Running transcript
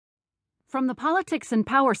From the Politics and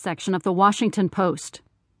Power section of the Washington Post.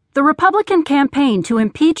 The Republican campaign to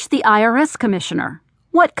impeach the IRS commissioner.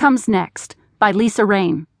 What comes next? By Lisa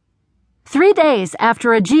Rein. 3 days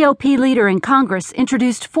after a GOP leader in Congress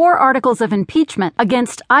introduced 4 articles of impeachment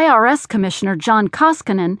against IRS Commissioner John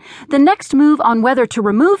Koskinen, the next move on whether to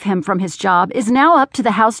remove him from his job is now up to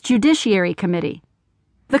the House Judiciary Committee.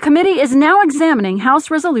 The committee is now examining House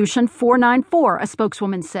Resolution 494, a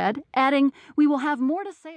spokeswoman said, adding, "We will have more to say."